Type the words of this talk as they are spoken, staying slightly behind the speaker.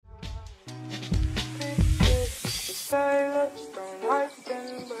Hello,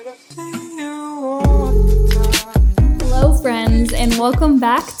 friends, and welcome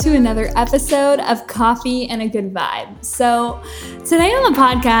back to another episode of Coffee and a Good Vibe. So, today on the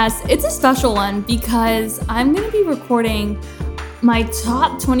podcast, it's a special one because I'm going to be recording my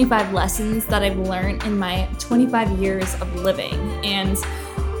top 25 lessons that I've learned in my 25 years of living. And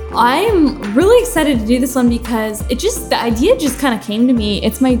I'm really excited to do this one because the idea just kind of came to me.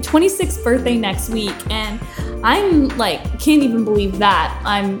 It's my 26th birthday next week, and I'm like, can't even believe that.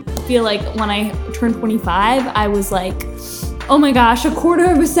 I feel like when I turned 25, I was like, oh my gosh, a quarter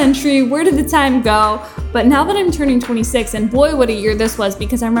of a century, where did the time go? But now that I'm turning 26, and boy, what a year this was,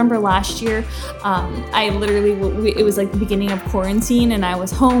 because I remember last year, it was like the beginning of quarantine, and I was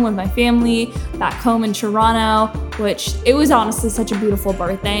home with my family back home in Toronto, which it was honestly such a beautiful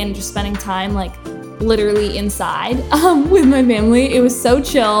birthday, and just spending time like literally inside with my family. It was so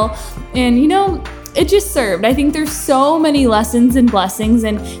chill, and it just served. I think there's so many lessons and blessings,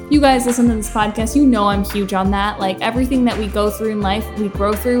 and you guys listen to this podcast, I'm huge on that. Like everything that we go through in life, we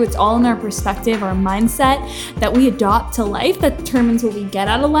grow through. It's all in our perspective, our mindset that we adopt to life that determines what we get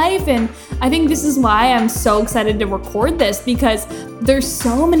out of life. And I think this is why I'm so excited to record this, because there's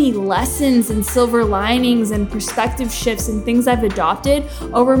so many lessons and silver linings and perspective shifts and things I've adopted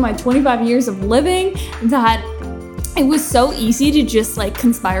over my 25 years of living that it was so easy to just like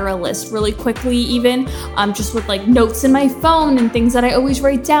conspire a list really quickly, even just with like notes in my phone and things that I always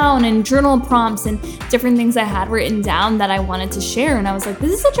write down and journal prompts and different things I had written down that I wanted to share. And I was like,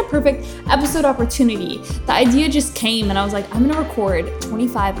 this is such a perfect episode opportunity. The idea just came, and I was like, I'm gonna record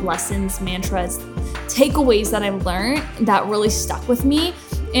 25 lessons, mantras, takeaways that I've learned that really stuck with me.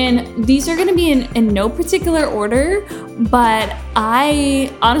 And these are gonna be in no particular order, but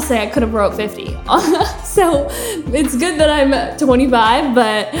I could have wrote 50. So it's good that I'm 25,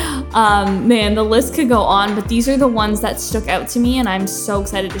 but man, the list could go on, but these are the ones that stuck out to me, and I'm so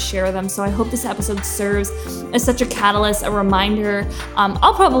excited to share them. So I hope this episode serves as such a catalyst, a reminder.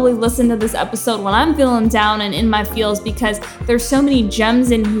 I'll probably listen to this episode when I'm feeling down and in my feels, because there's so many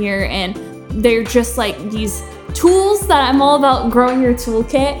gems in here, and they're just like these tools that I'm all about growing your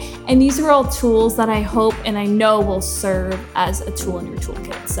toolkit. And these are all tools that I hope and I know will serve as a tool in your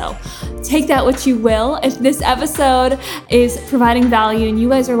toolkit. So take that what you will. If this episode is providing value and you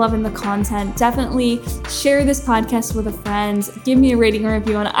guys are loving the content, definitely share this podcast with a friend. Give me a rating or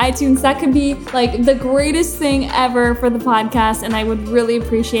review on iTunes. That could be like the greatest thing ever for the podcast. And I would really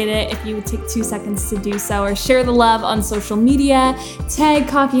appreciate it if you would take 2 seconds to do so, or share the love on social media, tag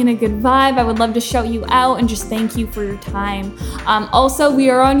Coffee and a Good Vibe. I would love to shout you out and just thank you for your time. Also, we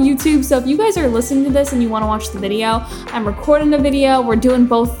are on YouTube, so if you guys are listening to this and you want to watch the video, I'm recording a video. We're doing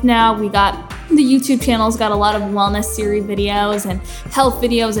both now. We got the YouTube channel's got a lot of wellness series videos and health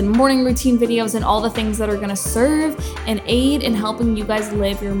videos and morning routine videos and all the things that are going to serve and aid in helping you guys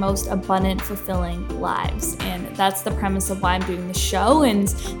live your most abundant, fulfilling lives. And that's the premise of why I'm doing the show and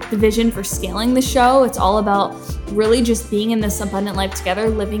the vision for scaling the show. It's all about really just being in this abundant life together,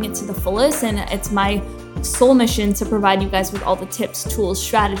 living it to the fullest. And it's my sole mission to provide you guys with all the tips, tools,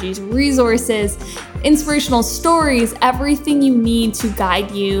 strategies, resources, inspirational stories, everything you need to guide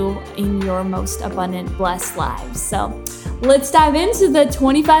you in your most abundant, blessed lives. So let's dive into the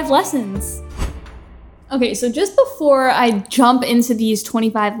 25 lessons. Okay, so just before I jump into these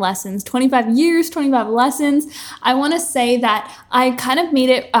 25 lessons, 25 years, 25 lessons, I want to say that I kind of made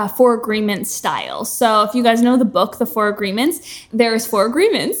it 4 agreements style. So if you guys know the book, The 4 Agreements, there's 4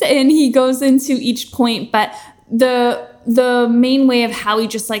 agreements, and he goes into each point, but the main way of how he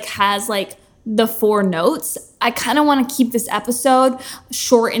just like has like the 4 notes, I kind of want to keep this episode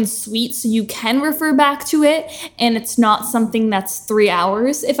short and sweet so you can refer back to it, and it's not something that's 3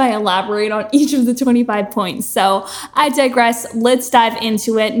 hours if I elaborate on each of the 25 points. So I digress. Let's dive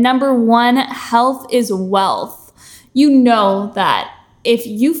into it. Number 1, health is wealth. You know that if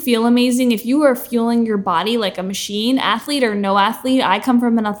you feel amazing, if you are fueling your body like a machine, athlete or no athlete, I come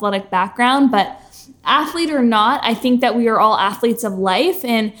from an athletic background, but athlete or not, I think that we are all athletes of life,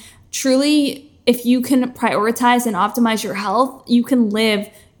 and truly, if you can prioritize and optimize your health, you can live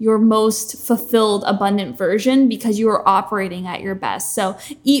your most fulfilled, abundant version because you are operating at your best. So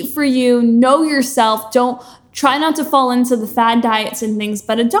eat for you, know yourself. Don't try not to fall into the fad diets and things,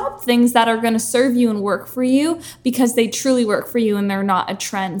 but adopt things that are going to serve you and work for you because they truly work for you and they're not a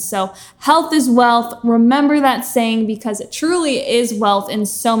trend. So health is wealth. Remember that saying because it truly is wealth in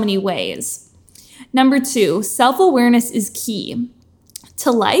so many ways. Number 2, self-awareness is key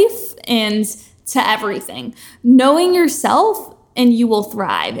to life and to everything. Knowing yourself and you will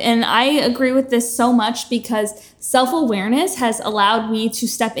thrive. And I agree with this so much because self-awareness has allowed me to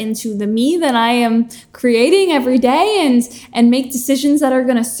step into the me that I am creating every day and make decisions that are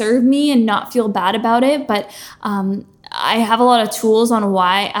going to serve me and not feel bad about it. But I have a lot of tools on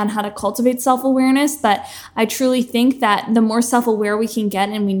how to cultivate self-awareness, but I truly think that the more self-aware we can get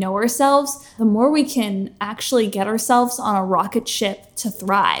and we know ourselves, the more we can actually get ourselves on a rocket ship to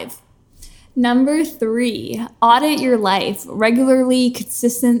thrive. Number 3, audit your life regularly,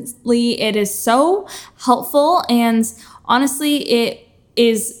 consistently. It is so helpful, and honestly, it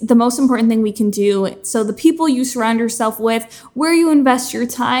is the most important thing we can do. So the people you surround yourself with, where you invest your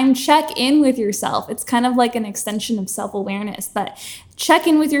time, check in with yourself. It's kind of like an extension of self-awareness, but check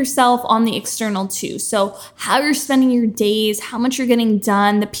in with yourself on the external too. So how you're spending your days, how much you're getting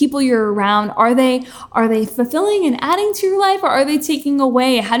done, the people you're around, are they fulfilling and adding to your life, or are they taking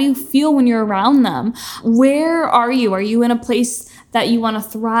away? How do you feel when you're around them? Where are you? Are you in a place that you want to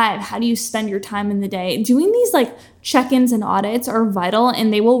thrive? How do you spend your time in the day? Doing these check-ins and audits are vital,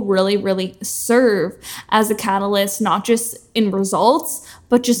 and they will really, really serve as a catalyst, not just in results,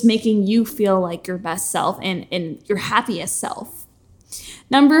 but just making you feel like your best self and your happiest self.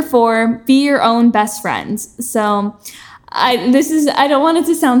 Number 4, be your own best friend. So I don't want it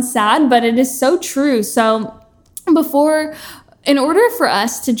to sound sad, but it is so true. So in order for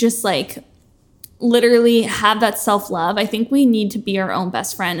us to just literally have that self-love, I think we need to be our own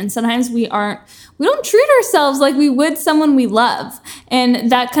best friend. And sometimes we don't treat ourselves like we would someone we love.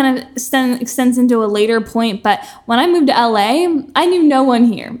 And that kind of extends into a later point. But when I moved to LA, I knew no one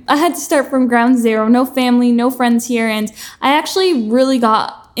here. I had to start from ground zero, no family, no friends here. And I actually really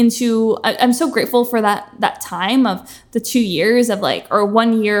I'm so grateful for that time of the 2 years of or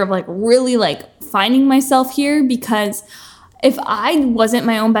 1 year of really finding myself here, because if I wasn't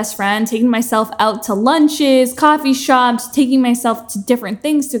my own best friend, taking myself out to lunches, coffee shops, taking myself to different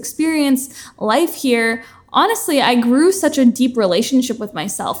things to experience life here, honestly, I grew such a deep relationship with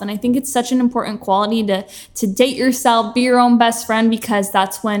myself. And I think it's such an important quality to date yourself, be your own best friend, because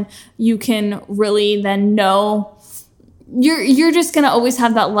that's when you can really then know you're just going to always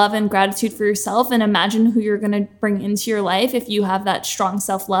have that love and gratitude for yourself, and imagine who you're going to bring into your life if you have that strong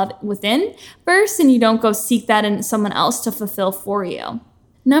self-love within first, and you don't go seek that in someone else to fulfill for you.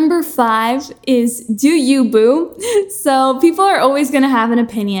 Number 5 is do you, boo. So people are always going to have an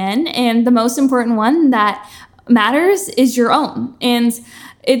opinion, and the most important one that matters is your own. And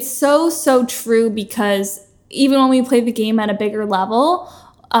it's so, so true, because even when we play the game at a bigger level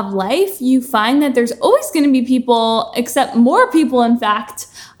of life, you find that there's always going to be people, except more people, in fact,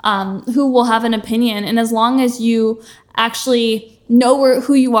 who will have an opinion. And as long as you actually know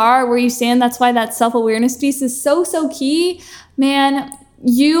who you are, where you stand, that's why that self-awareness piece is so, so key, man.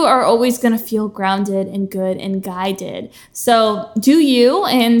 You are always going to feel grounded and good and guided. So do you,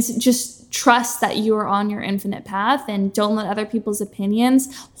 and just trust that you are on your infinite path, and don't let other people's opinions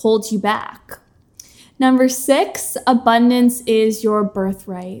hold you back. Number 6, abundance is your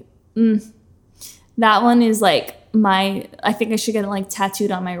birthright. That one is I think I should get it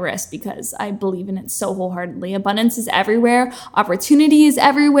tattooed on my wrist, because I believe in it so wholeheartedly. Abundance is everywhere. Opportunity is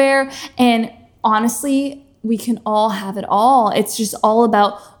everywhere. And honestly, we can all have it all. It's just all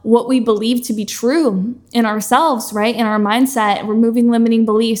about what we believe to be true in ourselves, right? In our mindset, removing limiting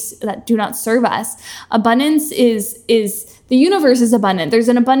beliefs that do not serve us. Abundance is the universe is abundant. There's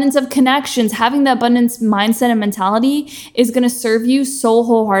an abundance of connections. Having the abundance mindset and mentality is going to serve you so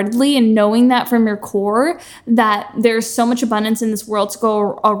wholeheartedly, and knowing that from your core, that there's so much abundance in this world to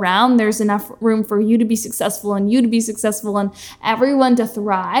go around. There's enough room for you to be successful, and you to be successful, and everyone to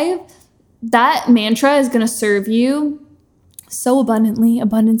thrive. That mantra is going to serve you so abundantly.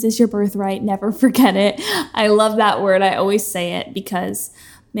 Abundance is your birthright. Never forget it. I love that word. I always say it, because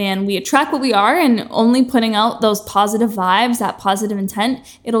man, we attract what we are, and only putting out those positive vibes, that positive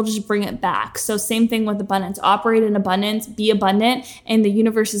intent, it'll just bring it back. So same thing with abundance. Operate in abundance, be abundant, and the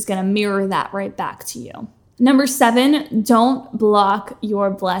universe is going to mirror that right back to you. Number 7, don't block your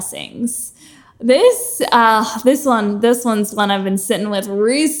blessings. This one's one I've been sitting with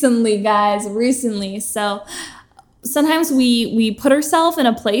recently, guys, So sometimes we put ourselves in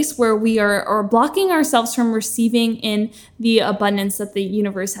a place where we are blocking ourselves from receiving in the abundance that the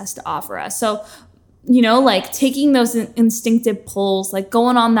universe has to offer us. So, taking those instinctive pulls,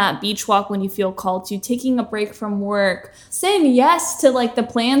 going on that beach walk when you feel called to, taking a break from work, saying yes to the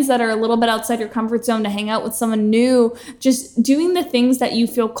plans that are a little bit outside your comfort zone to hang out with someone new, just doing the things that you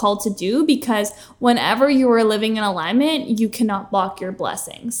feel called to do, because whenever you are living in alignment, you cannot block your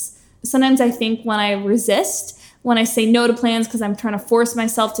blessings. Sometimes I think when I say no to plans because I'm trying to force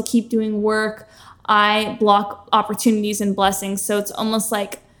myself to keep doing work, I block opportunities and blessings. So it's almost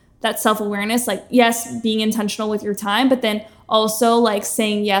like that self-awareness, like, yes, being intentional with your time, but then also like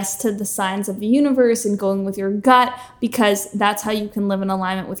saying yes to the signs of the universe and going with your gut, because that's how you can live in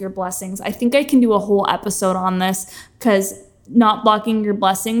alignment with your blessings. I think I can do a whole episode on this because not blocking your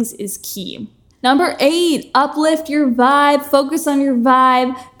blessings is key. Number 8, uplift your vibe. Focus on your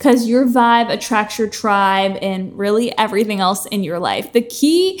vibe because your vibe attracts your tribe and really everything else in your life. The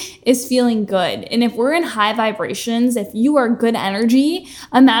key is feeling good. And if we're in high vibrations, if you are good energy,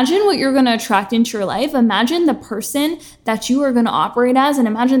 imagine what you're going to attract into your life. Imagine the person that you are going to operate as, and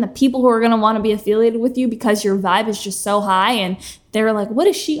imagine the people who are going to want to be affiliated with you because your vibe is just so high and they're like, what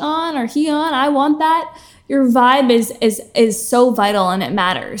is she on or he on? I want that. Your vibe is so vital and it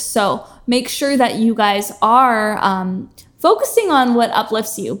matters. So make sure that you guys are focusing on what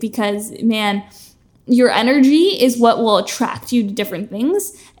uplifts you, because man, your energy is what will attract you to different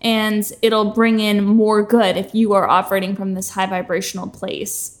things, and it'll bring in more good if you are operating from this high vibrational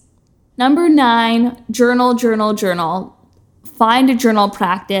place. Number 9, journal. Find a journal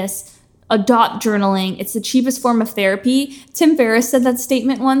practice. Adopt journaling. It's the cheapest form of therapy. Tim Ferriss said that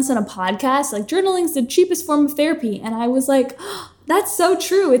statement once in a podcast, like, journaling is the cheapest form of therapy. And I was like, oh, that's so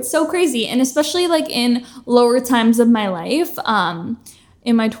true. It's so crazy. And especially like in lower times of my life,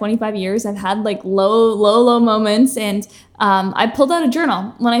 in my 25 years, I've had like low moments. And I pulled out a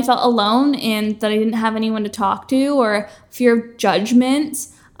journal when I felt alone and that I didn't have anyone to talk to or fear of judgment.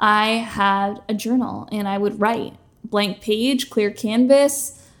 I had a journal and I would write. Blank page, clear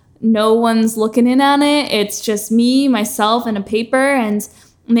canvas. No one's looking in on it. It's just me, myself, and a paper. And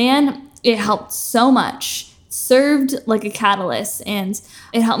man, it helped so much. Served like a catalyst, and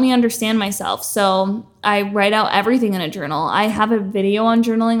it helped me understand myself. So I write out everything in a journal. I have a video on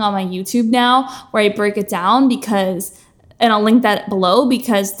journaling on my YouTube now where I break it down and I'll link that below,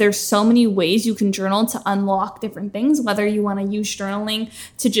 because there's so many ways you can journal to unlock different things, whether you want to use journaling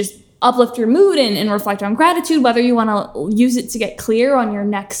to just uplift your mood and reflect on gratitude, whether you want to use it to get clear on your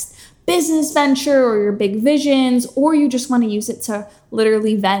next business venture or your big visions, or you just want to use it to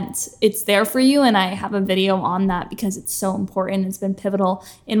literally vent. It's there for you, and I have a video on that because it's so important. It's been pivotal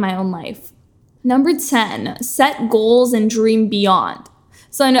in my own life. Number 10, set goals and dream beyond.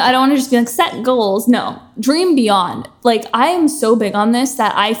 So I don't want to just be like, set goals. No, dream beyond. Like, I am so big on this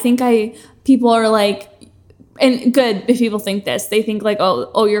that I think people are like, and good if people think this, they think like,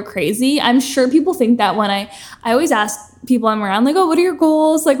 oh, you're crazy. I'm sure people think that when I always ask people I'm around, like, oh, what are your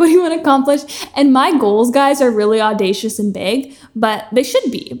goals? Like, what do you want to accomplish? And my goals, guys, are really audacious and big, but they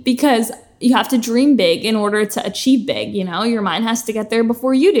should be, because you have to dream big in order to achieve big. You know, your mind has to get there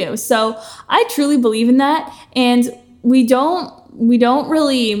before you do. So I truly believe in that. And we don't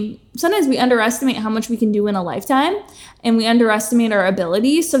really, sometimes we underestimate how much we can do in a lifetime, and we underestimate our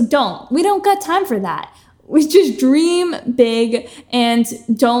ability. So we don't got time for that. We just dream big and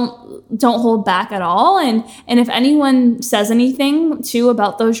don't hold back at all. And if anyone says anything too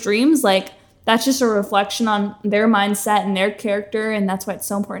about those dreams, like, that's just a reflection on their mindset and their character. And that's why it's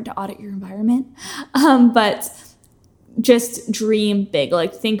so important to audit your environment. But just dream big,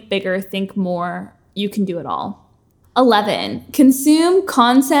 like, think bigger, think more. You can do it all. 11, consume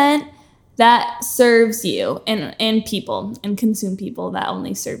content that serves you and people, and consume people that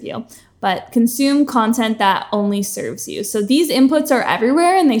only serve you. But consume content that only serves you. So these inputs are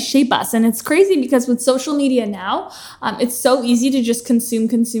everywhere and they shape us. And it's crazy because with social media now, it's so easy to just consume.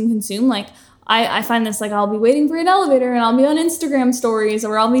 Like, I find this, like, I'll be waiting for an elevator and I'll be on Instagram stories,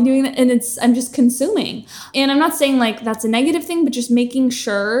 or I'll be doing that, and I'm just consuming. And I'm not saying like that's a negative thing, but just making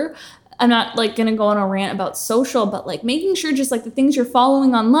sure, I'm not like gonna go on a rant about social, but like making sure just like the things you're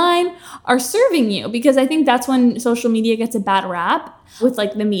following online are serving you, because I think that's when social media gets a bad rap with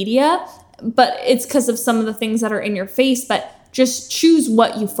like the media, but it's because of some of the things that are in your face. But just choose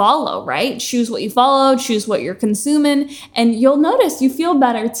what you follow, right? Choose what you follow, choose what you're consuming, and you'll notice you feel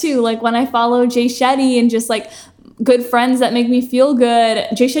better too. Like when I follow Jay Shetty and just like good friends that make me feel good.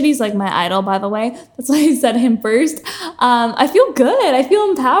 Jay Shetty's like my idol, by the way. That's why I said him first. I feel good. I feel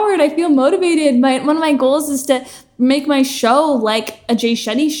empowered. I feel motivated. One of my goals is to make my show like a Jay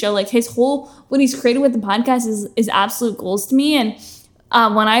Shetty show. Like what he's created with the podcast is absolute goals to me. And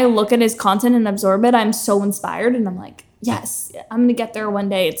when I look at his content and absorb it, I'm so inspired, and I'm like, yes, I'm going to get there one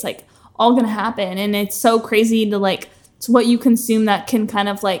day. It's like all going to happen. And it's so crazy to like, it's what you consume that can kind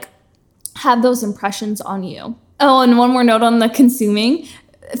of like have those impressions on you. Oh, and one more note on the consuming.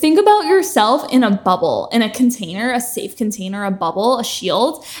 Think about yourself in a bubble, in a container, a safe container, a bubble, a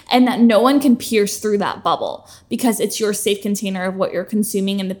shield, and that no one can pierce through that bubble because it's your safe container of what you're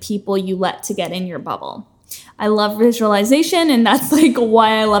consuming and the people you let to get in your bubble. I love visualization, and that's like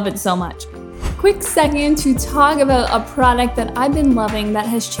why I love it so much. quick second to talk about a product that I've been loving that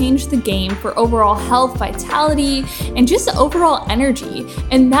has changed the game for overall health, vitality, and just overall energy.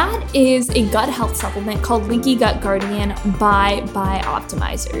 And that is a gut health supplement called Leaky Gut Guardian by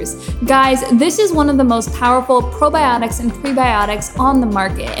Bioptimizers. Guys, this is one of the most powerful probiotics and prebiotics on the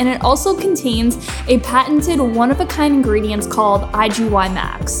market, and it also contains a patented one-of-a-kind ingredient called IGY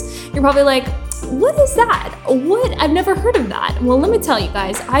Max. You're probably like, what is that? What? I've never heard of that. Well, let me tell you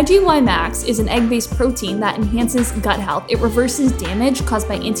guys, IGY Max is an egg-based protein that enhances gut health. It reverses damage caused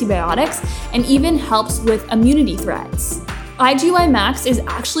by antibiotics and even helps with immunity threats. IGY Max is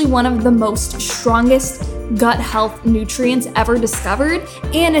actually one of the most strongest gut health nutrients ever discovered,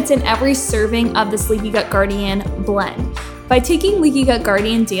 and it's in every serving of this Leaky Gut Guardian blend. By taking Leaky Gut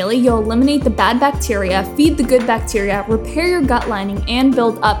Guardian daily, you'll eliminate the bad bacteria, feed the good bacteria, repair your gut lining, and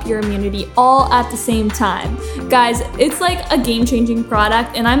build up your immunity all at the same time. Guys, it's like a game-changing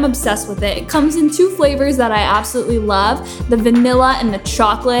product, and I'm obsessed with it. It comes in 2 flavors that I absolutely love, the vanilla and the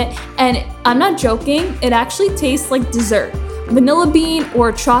chocolate, and I'm not joking, it actually tastes like dessert. Vanilla bean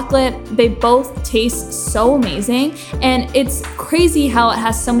or chocolate, they both taste so amazing, and it's crazy how it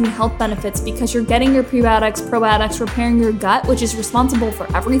has so many health benefits because you're getting your prebiotics, probiotics, repairing your gut, which is responsible for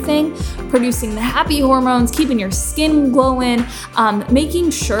everything, producing the happy hormones, keeping your skin glowing,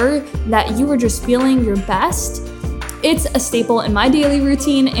 making sure that you are just feeling your best. It's a staple in my daily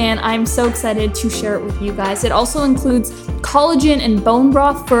routine, and I'm so excited to share it with you guys. It also includes collagen and bone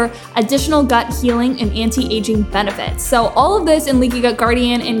broth for additional gut healing and anti-aging benefits. So all of this in Leaky Gut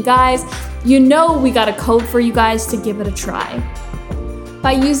Guardian, and guys, you know we got a code for you guys to give it a try.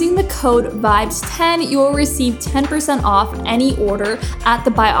 By using the code VIBES10, you will receive 10% off any order at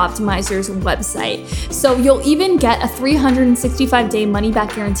the Bioptimizers website. So you'll even get a 365-day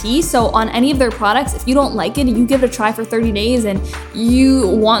money-back guarantee. So on any of their products, if you don't like it and you give it a try for 30 days and you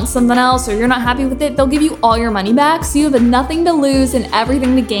want something else or you're not happy with it, they'll give you all your money back. So you have nothing to lose and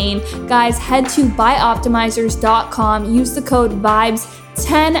everything to gain. Guys, head to bioptimizers.com, use the code VIBES10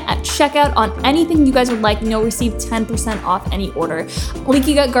 at checkout on anything you guys would like, and you'll receive 10% off any order.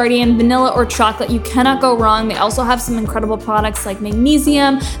 Leaky Gut Guardian, vanilla or chocolate, you cannot go wrong. They also have some incredible products like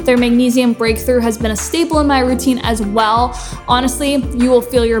magnesium. Their magnesium breakthrough has been a staple in my routine as well. Honestly, you will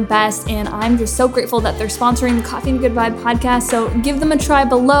feel your best, and I'm just so grateful that they're sponsoring the Coffee and Good Vibe podcast. So give them a try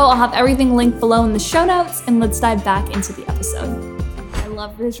below. I'll have everything linked below in the show notes, and let's dive back into the episode.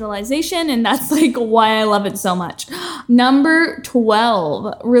 Love visualization, and that's like why I love it so much. Number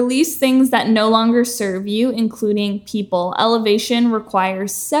 12, release things that no longer serve you, including people. Elevation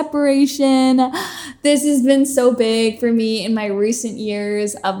requires separation. This has been so big for me in my recent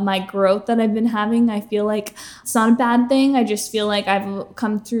years of my growth that I've been having. I feel like it's not a bad thing. I just feel like I've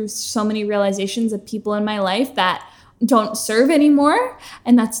come through so many realizations of people in my life that don't serve anymore,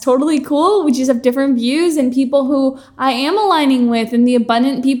 and that's totally cool. We just have different views and people who I am aligning with, and the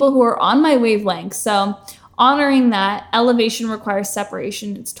abundant people who are on my wavelength. So honoring that elevation requires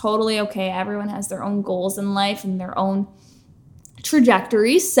separation. It's totally okay. Everyone has their own goals in life and their own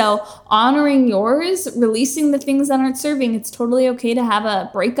trajectories. So honoring yours, releasing the things that aren't serving. It's totally okay to have a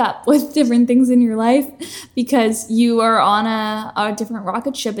breakup with different things in your life because you are on a different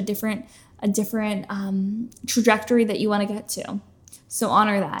rocket ship, a different trajectory that you want to get to. So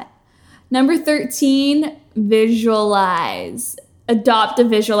honor that. Number 13, visualize. Adopt a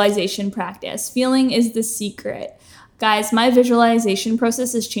visualization practice. Feeling is the secret. Guys, my visualization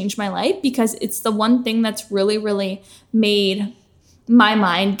process has changed my life because it's the one thing that's really, really made my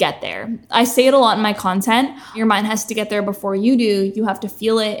mind get there. I say it a lot in my content. Your mind has to get there before you do. You have to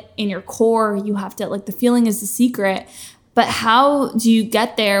feel it in your core. You have to, the feeling is the secret. But how do you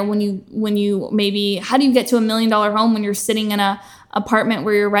get there when you maybe, how do you get to $1 million home when you're sitting in a apartment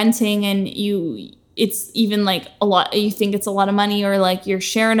where you're renting and it's even a lot, you think it's a lot of money, or you're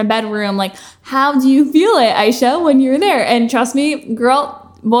sharing a bedroom? How do you feel it, Aisha, when you're there? And trust me,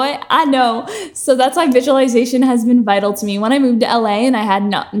 girl, boy, I know. So that's why visualization has been vital to me. When I moved to LA and I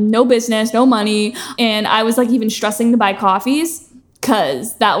had no business, no money, and I was even stressing to buy coffees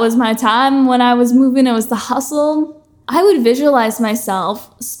because that was my time when I was moving. It was the hustle. I would visualize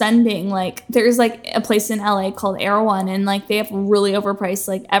myself spending there's a place in LA called Erewhon, and they have really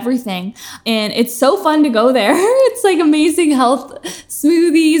overpriced everything, and it's so fun to go there. It's amazing health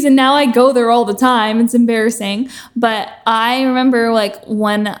smoothies, and now I go there all the time. It's embarrassing, but I remember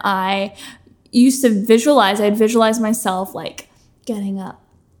when I used to visualize, I'd visualize myself getting a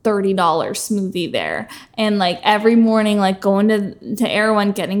 $30 smoothie there, and every morning going to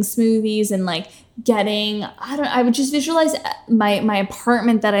Erewhon, getting smoothies, and I would just visualize my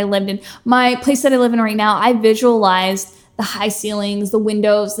apartment that I lived in, my place that I live in right now. I visualized the high ceilings, the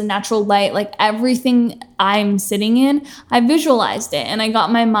windows, the natural light, like everything I'm sitting in, I visualized it and I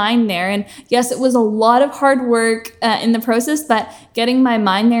got my mind there. And yes, it was a lot of hard work in the process, but getting my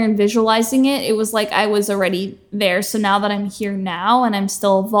mind there and visualizing it, it was like I was already there. So now that I'm here now and I'm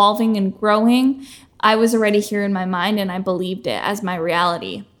still evolving and growing, I was already here in my mind and I believed it as my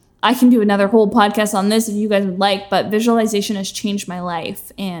reality. I can do another whole podcast on this if you guys would like, but visualization has changed my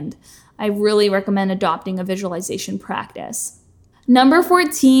life and I really recommend adopting a visualization practice. Number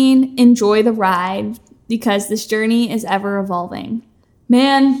 14, enjoy the ride because this journey is ever evolving.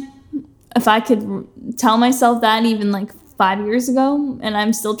 Man, if I could tell myself that even like 5 years ago, and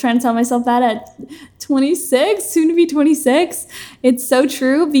I'm still trying to tell myself that at 26, soon to be 26, it's so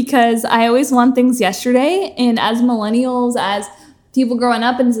true because I always want things yesterday. And as millennials, as people growing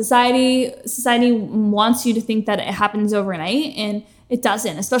up in society wants you to think that it happens overnight, and it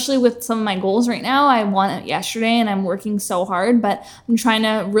doesn't, especially with some of my goals right now. I want it yesterday and I'm working so hard, but I'm trying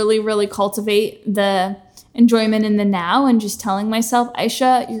to really, really cultivate the enjoyment in the now and just telling myself,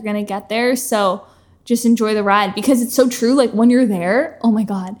 Aisha, you're going to get there. So just enjoy the ride because it's so true. Like when you're there, oh my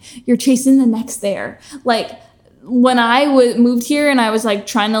God, you're chasing the next there. Like when I moved here and I was like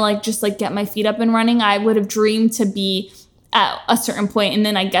trying to just get my feet up and running, I would have dreamed to be at a certain point, and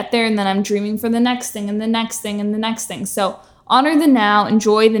then I get there and then I'm dreaming for the next thing and the next thing and the next thing. So honor the now,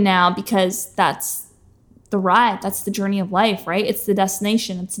 enjoy the now, because that's the ride. That's the journey of life, right? It's the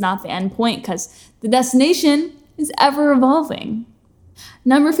destination. It's not the end point because the destination is ever evolving.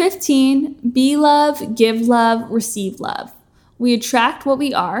 Number 15, be love, give love, receive love. We attract what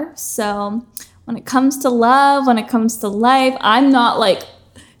we are. So when it comes to love, when it comes to life, I'm not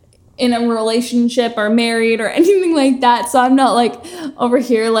in a relationship or married or anything like that. So I'm not over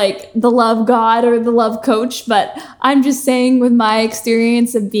here the love God or the love coach, but I'm just saying with my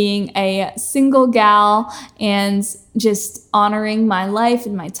experience of being a single gal and just honoring my life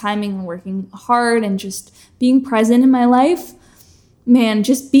and my timing and working hard and just being present in my life, man,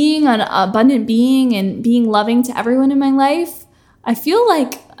 just being an abundant being and being loving to everyone in my life, I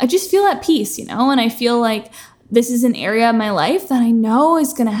just feel at peace, and I feel like this is an area of my life that I know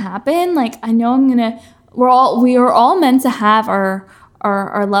is going to happen. I know we are all meant to have our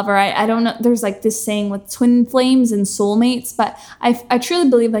lover. I don't know. There's this saying with twin flames and soulmates, but I truly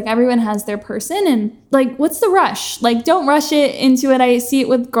believe everyone has their person, and what's the rush? Don't rush it into it. I see it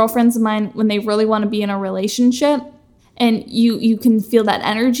with girlfriends of mine when they really want to be in a relationship. And you can feel that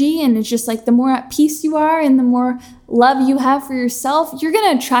energy, and it's just the more at peace you are and the more love you have for yourself, you're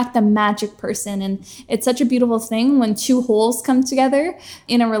going to attract the magic person. And it's such a beautiful thing when two wholes come together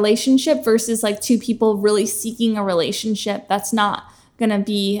in a relationship versus two people really seeking a relationship. That's not going to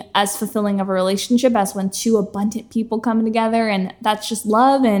be as fulfilling of a relationship as when two abundant people come together, and that's just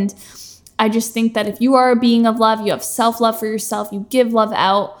love. And I just think that if you are a being of love, you have self-love for yourself, you give love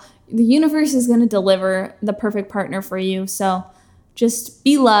out, the universe is going to deliver the perfect partner for you. So just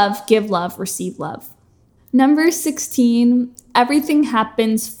be love, give love, receive love. Number 16, everything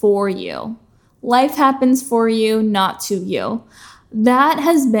happens for you. Life happens for you, not to you. That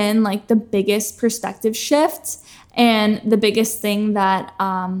has been the biggest perspective shift and the biggest thing that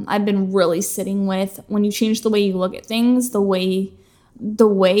I've been really sitting with. When you change the way you look at things, the way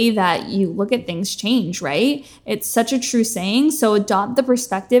that you look at things change, right? It's such a true saying. So adopt the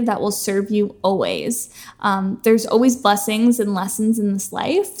perspective that will serve you always. There's always blessings and lessons in this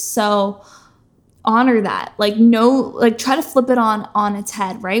life. So honor that. Try to flip it on its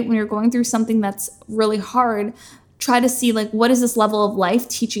head, right? When you're going through something that's really hard, try to see what is this level of life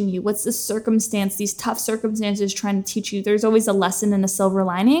teaching you? What's this circumstance, these tough circumstances trying to teach you? There's always a lesson and a silver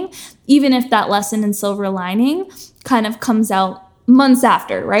lining, even if that lesson and silver lining kind of comes out months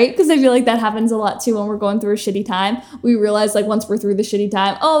after, right? Because I feel that happens a lot too when we're going through a shitty time. We realize once we're through the shitty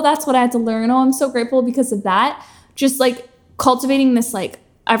time, oh, that's what I had to learn. Oh, I'm so grateful because of that. Just cultivating this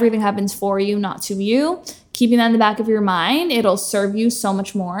everything happens for you, not to you. Keeping that in the back of your mind, it'll serve you so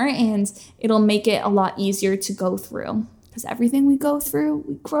much more and it'll make it a lot easier to go through. Because everything we go through,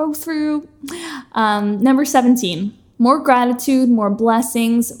 we grow through. Number 17, more gratitude, more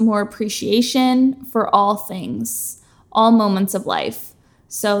blessings, more appreciation for all things. All moments of life.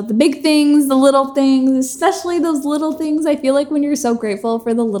 So the big things, the little things, especially those little things, I feel when you're so grateful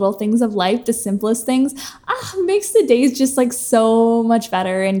for the little things of life, the simplest things, makes the days just so much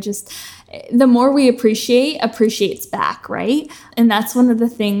better. And just the more we appreciates back, right? And that's one of the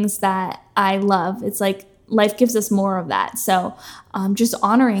things that I love. It's life gives us more of that. So just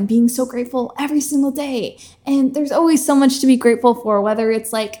honoring, being so grateful every single day. And there's always so much to be grateful for, whether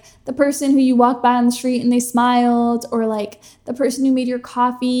it's like the person who you walk by on the street and they smiled, or like the person who made your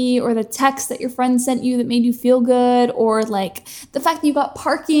coffee, or the text that your friend sent you that made you feel good, or like the fact that you got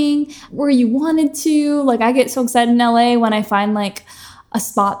parking where you wanted to. Like I get so excited in LA when I find like a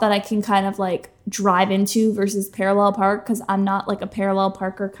spot that I can kind of like drive into versus parallel park, because I'm not like a parallel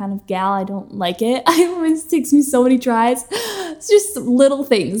parker kind of gal. I don't like it. It takes me so many tries. It's just little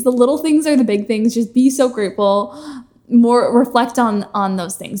things. The little things are the big things. Just be so grateful. More reflect on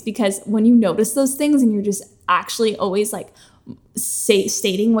those things, because when you notice those things and you're just actually always like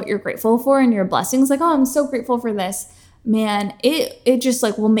stating what you're grateful for and your blessings, like, oh, I'm so grateful for this, man, it just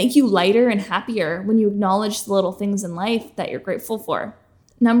like will make you lighter and happier when you acknowledge the little things in life that you're grateful for.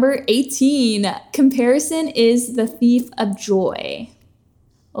 Number 18, comparison is the thief of joy.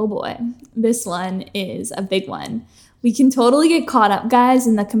 Oh boy, this one is a big one. We can totally get caught up, guys,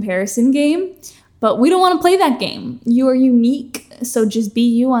 in the comparison game, but we don't want to play that game. You are unique, so just be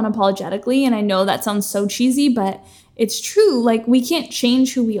you unapologetically. And I know that sounds so cheesy, but it's true. Like, we can't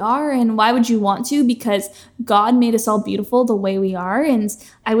change who we are, and why would you want to? Because God made us all beautiful the way we are. And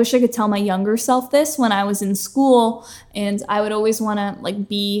I wish I could tell my younger self this when I was in school, and I would always want to like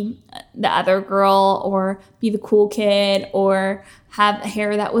be the other girl, or be the cool kid, or have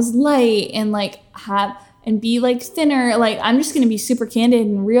hair that was light, and like and be like thinner. Like, I'm just going to be super candid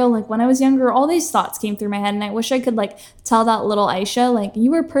and real. Like, when I was younger, all these thoughts came through my head, and I wish I could like tell that little Aisha, like,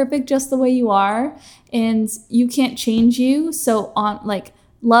 you are perfect just the way you are, and you can't change you. So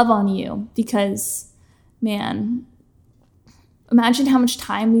love on you, because man, imagine how much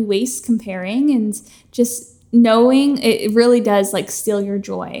time we waste comparing, and just knowing it really does like steal your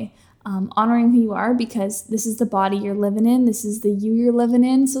joy. Honoring who you are, because this is the body you're living in. This is the you you're living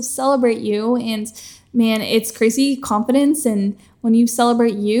in. So celebrate you. And man, it's crazy confidence. And when you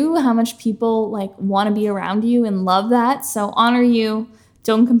celebrate you, how much people like want to be around you and love that. So honor you.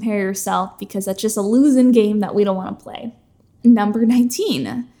 Don't compare yourself, because that's just a losing game that we don't want to play. Number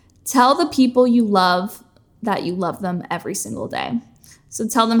 19, tell the people you love that you love them every single day. So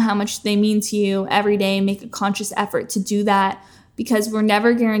tell them how much they mean to you every day. Make a conscious effort to do that, because we're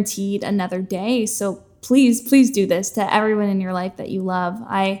never guaranteed another day. So please do this to everyone in your life that you love.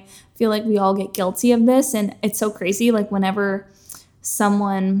 I feel like we all get guilty of this, and it's so crazy. Like whenever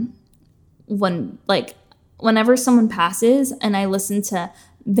someone passes and I listen to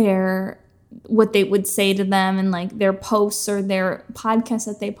what they would say to them, and like their posts or their podcasts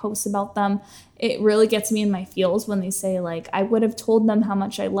that they post about them, it really gets me in my feels when they say like, I would have told them how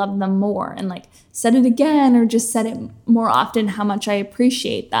much I love them more, and like said it again, or just said it more often, how much I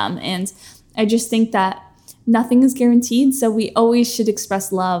appreciate them. And I just think that nothing is guaranteed. So we always should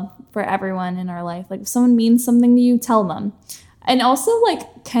express love for everyone in our life. Like if someone means something to you, tell them. And also,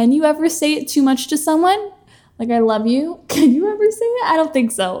 like, can you ever say it too much to someone? Like, I love you. Can you ever say it? I don't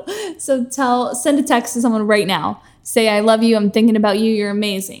think so. So send a text to someone right now. Say, I love you. I'm thinking about you. You're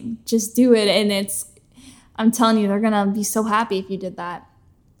amazing. Just do it. And I'm telling you, they're going to be so happy if you did that.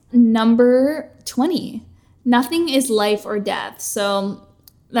 Number 20, nothing is life or death. So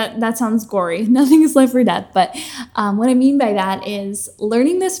that sounds gory. Nothing is life or death. But what I mean by that is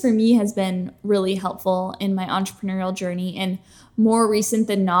learning this for me has been really helpful in my entrepreneurial journey, and more recent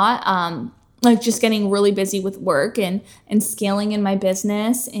than not, like just getting really busy with work and scaling in my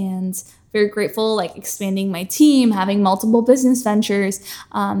business, and very grateful, like expanding my team, having multiple business ventures.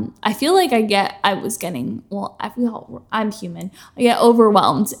 I feel like I'm human. I get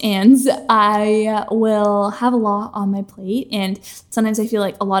overwhelmed, and I will have a lot on my plate. And sometimes I feel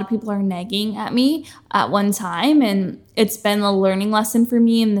like a lot of people are nagging at me at one time. And it's been a learning lesson for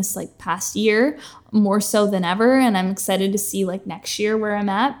me in this like past year, more so than ever. And I'm excited to see like next year where I'm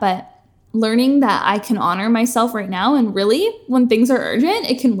at. But learning that I can honor myself right now, and really when things are urgent,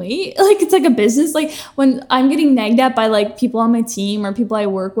 it can wait. Like it's like a business. Like when I'm getting nagged at by like people on my team or people I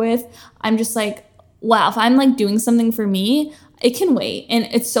work with, I'm just like, wow, if I'm like doing something for me, it can wait. And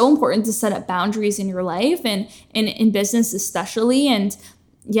it's so important to set up boundaries in your life and in business especially. And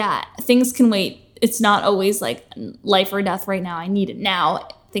yeah, things can wait. It's not always like life or death right now. I need it now.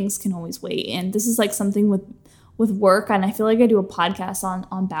 Things can always wait. And this is like something with work, and I feel like I do a podcast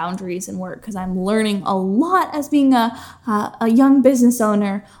on boundaries and work, because I'm learning a lot as being a young business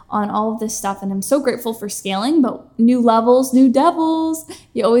owner on all of this stuff, and I'm so grateful for scaling. But new levels, new devils,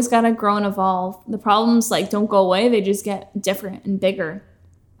 you always gotta grow and evolve. The problems like don't go away, they just get different and bigger.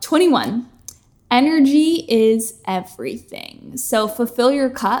 21, energy is everything. So fulfill your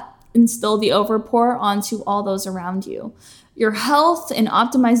cup and spill the overpour onto all those around you. your health and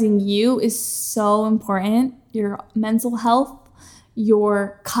optimizing you is so important. Your mental health,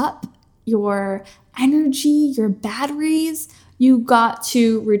 your cup, your energy, your batteries, you got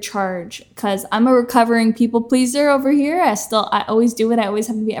to recharge, because I'm a recovering people pleaser over here. I always do it. I always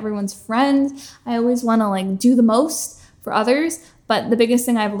have to be everyone's friend. I always want to like do the most for others. But the biggest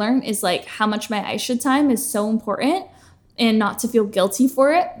thing I've learned is like how much my Aisha time is so important, and not to feel guilty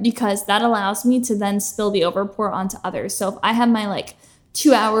for it, because that allows me to then spill the overpour onto others. So if I have my like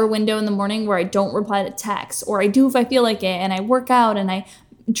 2-hour window in the morning where I don't reply to texts, or I do if I feel like it, and I work out and I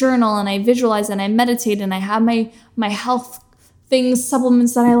journal and I visualize and I meditate and I have my health things,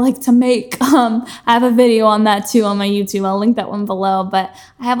 supplements that I like to make. I have a video on that too on my YouTube. I'll link that one below. But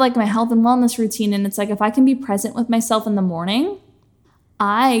I have like my health and wellness routine, and it's like if I can be present with myself in the morning,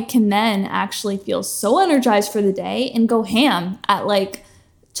 I can then actually feel so energized for the day and go ham at like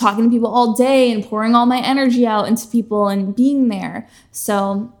talking to people all day and pouring all my energy out into people and being there.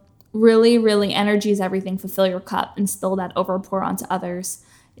 So really, really, energy is everything. Fulfill your cup and spill that overpour onto others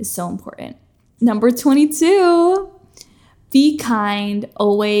is so important. Number 22, be kind,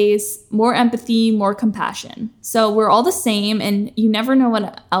 always, more empathy, more compassion. So we're all the same, and you never know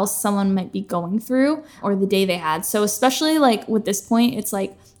what else someone might be going through or the day they had. So especially like with this point, it's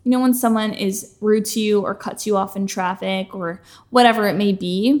like, you know, when someone is rude to you or cuts you off in traffic or whatever it may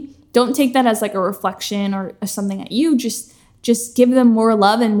be, don't take that as like a reflection or something at you. Just give them more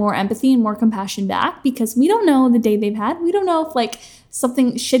love and more empathy and more compassion back, because we don't know the day they've had. We don't know if like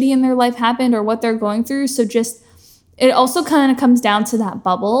something shitty in their life happened or what they're going through. So it also kind of comes down to that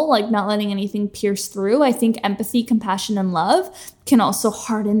bubble, like not letting anything pierce through. I think empathy, compassion, and love can also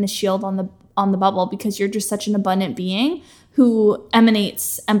harden the shield on the bubble, because you're just such an abundant being who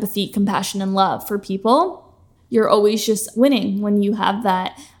emanates empathy, compassion, and love for people. You're always just winning when you have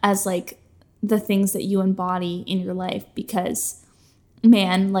that as like the things that you embody in your life, because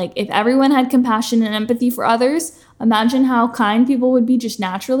man, like if everyone had compassion and empathy for others, imagine how kind people would be just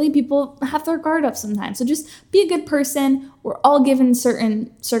naturally. People have their guard up sometimes. So just be a good person. We're all given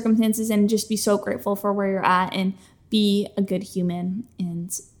certain circumstances, and just be so grateful for where you're at and be a good human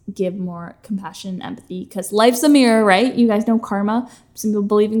and give more compassion and empathy, because life's a mirror, right? You guys know karma. Some people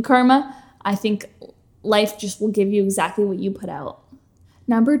believe in karma. I think life just will give you exactly what you put out.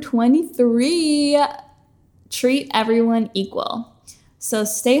 Number 23, treat everyone equal. So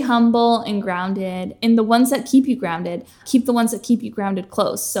stay humble and grounded. And the ones that keep you grounded, keep the ones that keep you grounded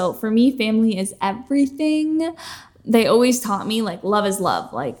close. So for me, family is everything. They always taught me like love is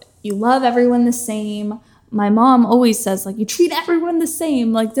love. Like you love everyone the same. My mom always says like you treat everyone the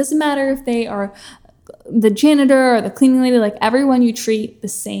same. Like doesn't matter if they are the janitor or the cleaning lady, like everyone you treat the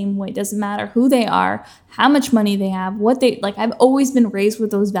same way. Doesn't matter who they are, how much money they have, what they like. I've always been raised with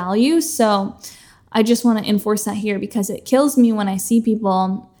those values. So I just want to enforce that here, because it kills me when I see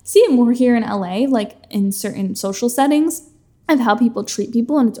it more here in LA, like in certain social settings, of how people treat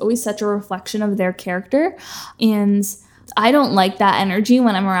people. And it's always such a reflection of their character. And I don't like that energy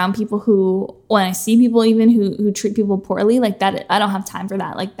when I'm around people when I see people even who treat people poorly like that. I don't have time for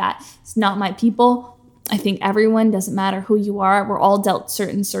that. Like that, it's not my people. I think everyone, doesn't matter who you are, we're all dealt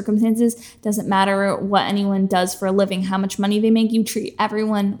certain circumstances. Doesn't matter what anyone does for a living, how much money they make, you treat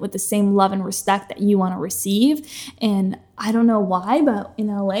everyone with the same love and respect that you want to receive. And I don't know why, but in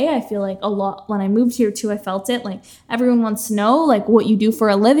LA, I feel like a lot, when I moved here too, I felt it, like everyone wants to know like what you do for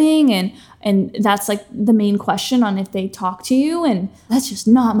a living. And that's like the main question on if they talk to you. And that's just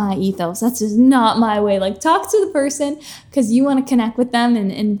not my ethos. That's just not my way. Like talk to the person because you want to connect with them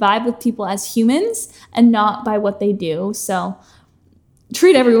and vibe with people as humans and not by what they do. So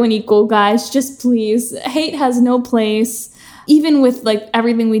treat everyone equal, guys. Just please. Hate has no place. Even with like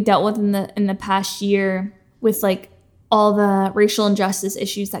everything we dealt with in the past year with like all the racial injustice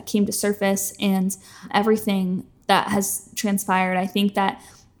issues that came to surface and everything that has transpired, I think that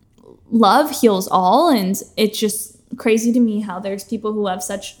love heals all. And it's just crazy to me how there's people who have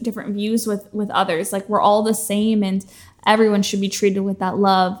such different views with others. Like we're all the same and everyone should be treated with that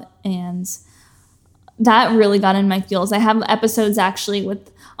love. And that really got in my feels. I have episodes actually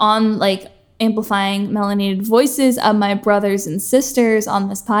on like amplifying melanated voices of my brothers and sisters on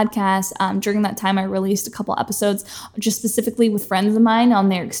this podcast. During that time, I released a couple episodes just specifically with friends of mine on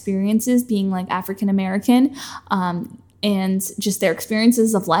their experiences being like African American and just their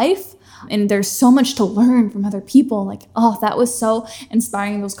experiences of life. And there's so much to learn from other people. Like, oh, that was so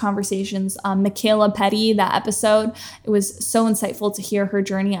inspiring, those conversations. Michaela Petty, that episode, it was so insightful to hear her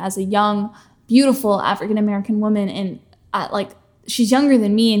journey as a young, beautiful African American woman. And at like, she's younger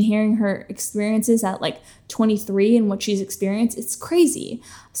than me, and hearing her experiences at like 23 and what she's experienced, it's crazy.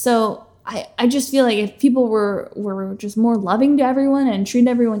 So I just feel like if people were just more loving to everyone and treated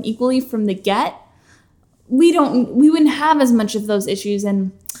everyone equally from the get, we wouldn't have as much of those issues.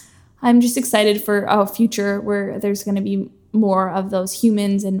 And I'm just excited for a future where there's going to be more of those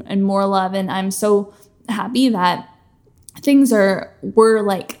humans and more love. And I'm so happy that things were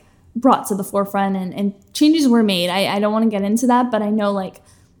like brought to the forefront and changes were made. I don't want to get into that, but I know like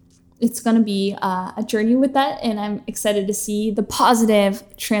it's going to be a journey with that. And I'm excited to see the positive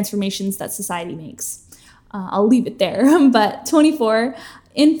transformations that society makes. I'll leave it there. But 24,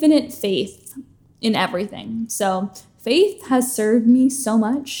 infinite faith in everything. So faith has served me so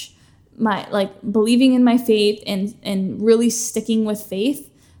much. My believing in my faith and really sticking with faith.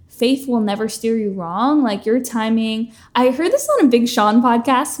 Faith will never steer you wrong. Like your timing. I heard this on a Big Sean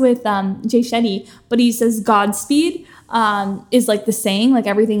podcast with Jay Shetty, but he says Godspeed is like the saying, like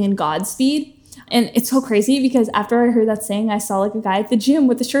everything in Godspeed. And it's so crazy because after I heard that saying, I saw like a guy at the gym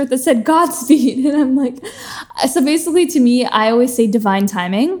with a shirt that said Godspeed. And I'm like, so basically to me, I always say divine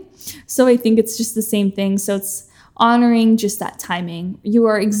timing. So I think it's just the same thing. So it's honoring just that timing. You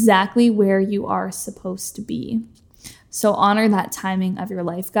are exactly where you are supposed to be. So honor that timing of your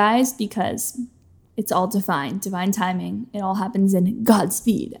life, guys, because it's all divine timing. It all happens in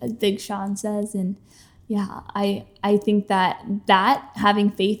Godspeed, as Big Sean says. And yeah, I think that having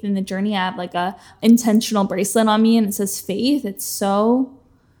faith in the journey, I have like a intentional bracelet on me and it says faith. It's so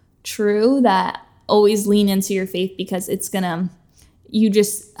true that always lean into your faith because you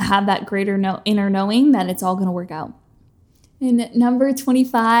just have that greater inner knowing that it's all going to work out. And number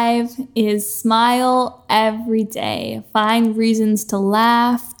 25 is smile every day. Find reasons to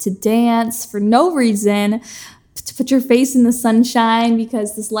laugh, to dance for no reason, to put your face in the sunshine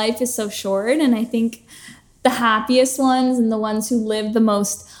because this life is so short. And I think the happiest ones and the ones who live the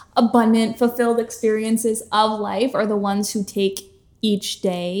most abundant, fulfilled experiences of life are the ones who take each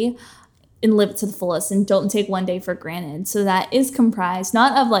day and live it to the fullest and don't take one day for granted. So that is comprised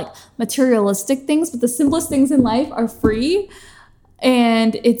not of like materialistic things, but the simplest things in life are free.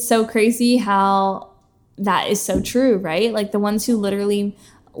 And it's so crazy how that is so true, right? Like the ones who literally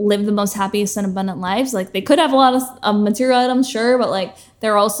live the most happiest and abundant lives, like they could have a lot of material items, sure, but like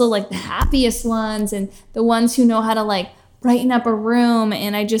they're also like the happiest ones and the ones who know how to like brighten up a room.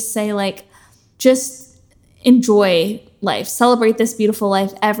 And I just say like, just enjoy life, celebrate this beautiful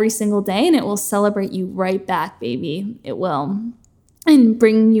life every single day, and it will celebrate you right back, baby. It will. And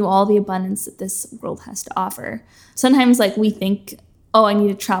bring you all the abundance that this world has to offer. Sometimes like we think, oh, I need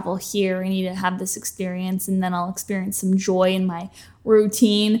to travel here, I need to have this experience, and then I'll experience some joy in my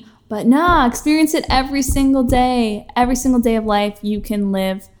routine. But nah, experience it every single day. Every single day of life, you can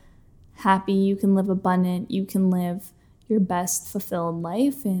live happy, you can live abundant, you can live your best fulfilled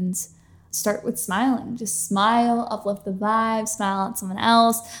life. And start with smiling. Just smile, uplift the vibe, smile at someone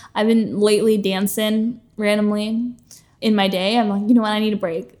else. I've been lately dancing randomly in my day. I'm like, you know what, I need a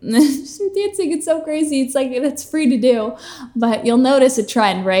break. Dancing, it's so crazy. It's like, it's free to do. But you'll notice a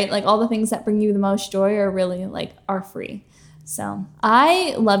trend, right? Like all the things that bring you the most joy are free. So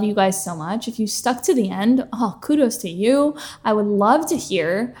I love you guys so much. If you stuck to the end, kudos to you. I would love to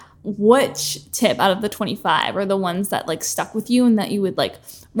hear which tip out of the 25 are the ones that like stuck with you and that you would like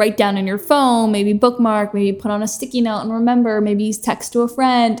write down in your phone, maybe bookmark, maybe put on a sticky note and remember, maybe text to a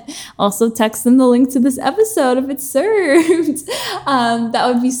friend. Also text them the link to this episode if it's served. That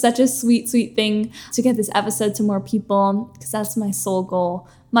would be such a sweet, sweet thing to get this episode to more people because that's my sole goal.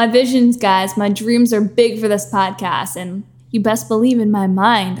 My visions, guys, my dreams are big for this podcast, and you best believe in my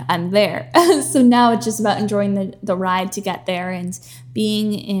mind, I'm there. So now it's just about enjoying the ride to get there and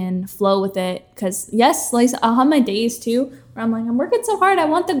being in flow with it. Because yes, like I'll have my days too where I'm like, I'm working so hard. I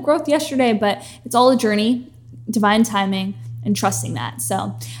want the growth yesterday, but it's all a journey, divine timing, and trusting that.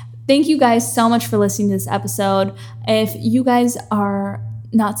 So thank you guys so much for listening to this episode. If you guys are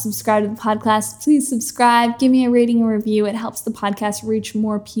not subscribed to the podcast, please subscribe, give me a rating and review. It helps the podcast reach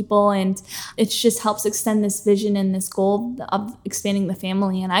more people, and it just helps extend this vision and this goal of expanding the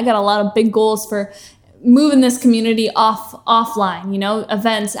family. And I got a lot of big goals for moving this community offline,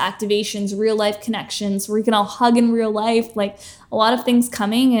 events, activations, real life connections where we can all hug in real life, like a lot of things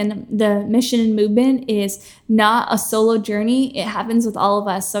coming. And the mission and movement is not a solo journey. It happens with all of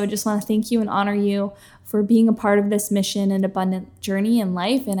us. So I just want to thank you and honor you for being a part of this mission and abundant journey in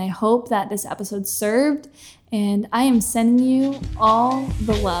life. And I hope that this episode served. And I am sending you all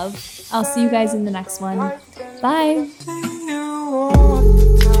the love. I'll see you guys in the next one. Bye.